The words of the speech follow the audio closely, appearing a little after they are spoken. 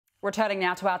Returning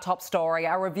now to our top story,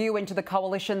 a review into the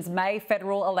Coalition's May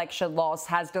federal election loss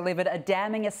has delivered a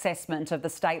damning assessment of the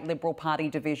state Liberal Party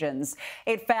divisions.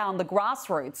 It found the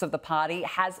grassroots of the party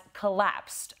has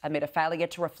collapsed amid a failure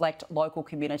to reflect local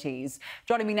communities.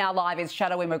 Joining me now live is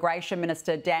Shadow Immigration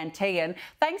Minister Dan Tehan.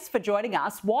 Thanks for joining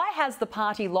us. Why has the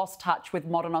party lost touch with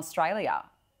modern Australia?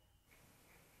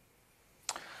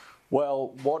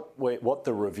 Well, what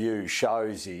the review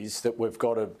shows is that we've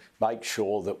got to make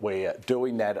sure that we're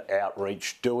doing that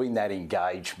outreach, doing that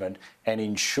engagement and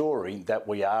ensuring that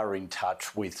we are in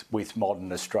touch with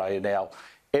modern Australia. Now,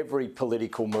 every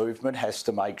political movement has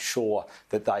to make sure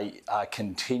that they are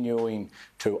continuing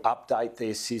to update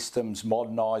their systems,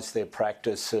 modernise their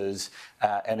practices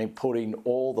and in putting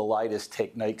all the latest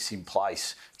techniques in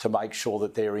place to make sure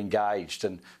that they're engaged.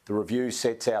 And the review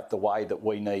sets out the way that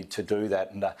we need to do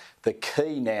that. And the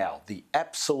key now, the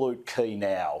absolute key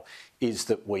now, is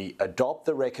that we adopt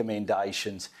the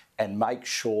recommendations and make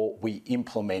sure we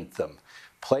implement them.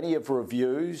 Plenty of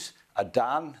reviews are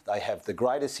done, they have the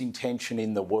greatest intention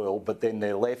in the world, but then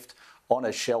they're left on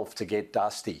a shelf to get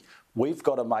dusty. We've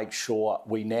got to make sure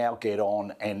we now get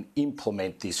on and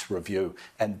implement this review,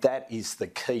 and that is the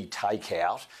key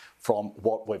takeout from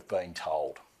what we've been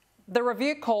told. The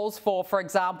review calls for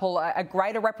example, a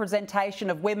greater representation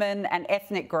of women and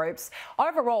ethnic groups.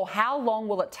 Overall, how long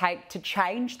will it take to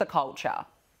change the culture?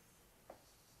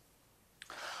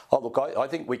 Oh, look, I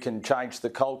think we can change the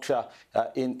culture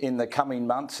in the coming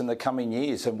months and the coming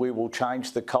years, and we will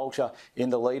change the culture in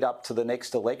the lead up to the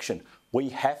next election. We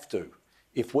have to.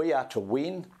 If we are to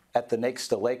win at the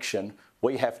next election,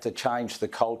 we have to change the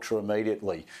culture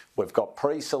immediately. We've got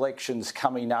pre-selections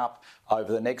coming up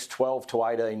over the next 12 to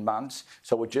 18 months,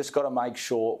 so we've just got to make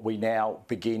sure we now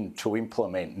begin to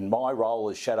implement. And my role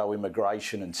as Shadow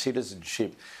Immigration and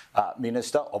Citizenship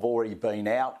Minister, I've already been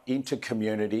out into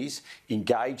communities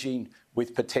engaging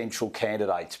with potential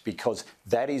candidates, because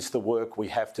that is the work we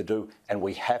have to do, and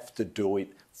we have to do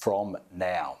it from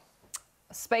now.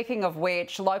 Speaking of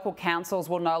which, local councils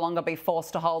will no longer be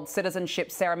forced to hold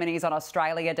citizenship ceremonies on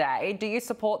Australia Day. Do you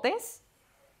support this?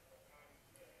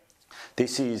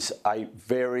 This is a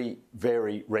very,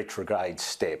 very retrograde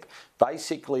step.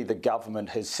 Basically, the government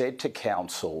has said to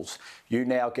councils, you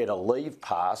now get a leave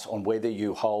pass on whether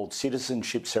you hold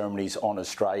citizenship ceremonies on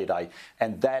Australia Day,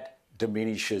 and that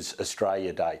diminishes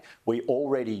Australia Day. We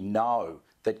already know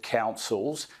that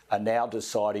councils are now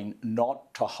deciding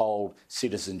not to hold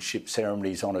citizenship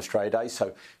ceremonies on Australia Day.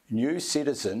 So new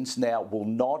citizens now will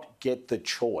not get the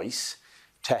choice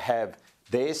to have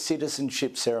their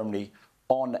citizenship ceremony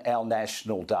on our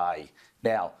national day.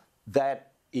 Now,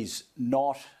 that is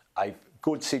not a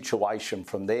good situation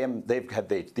from them. They've had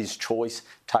this choice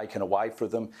taken away from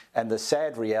them. And the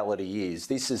sad reality is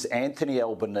this is Anthony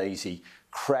Albanese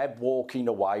crab walking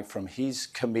away from his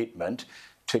commitment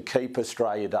to keep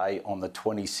Australia Day on the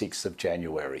 26th of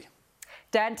January.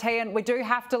 Dan Tehan, we do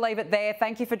have to leave it there.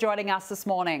 Thank you for joining us this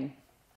morning.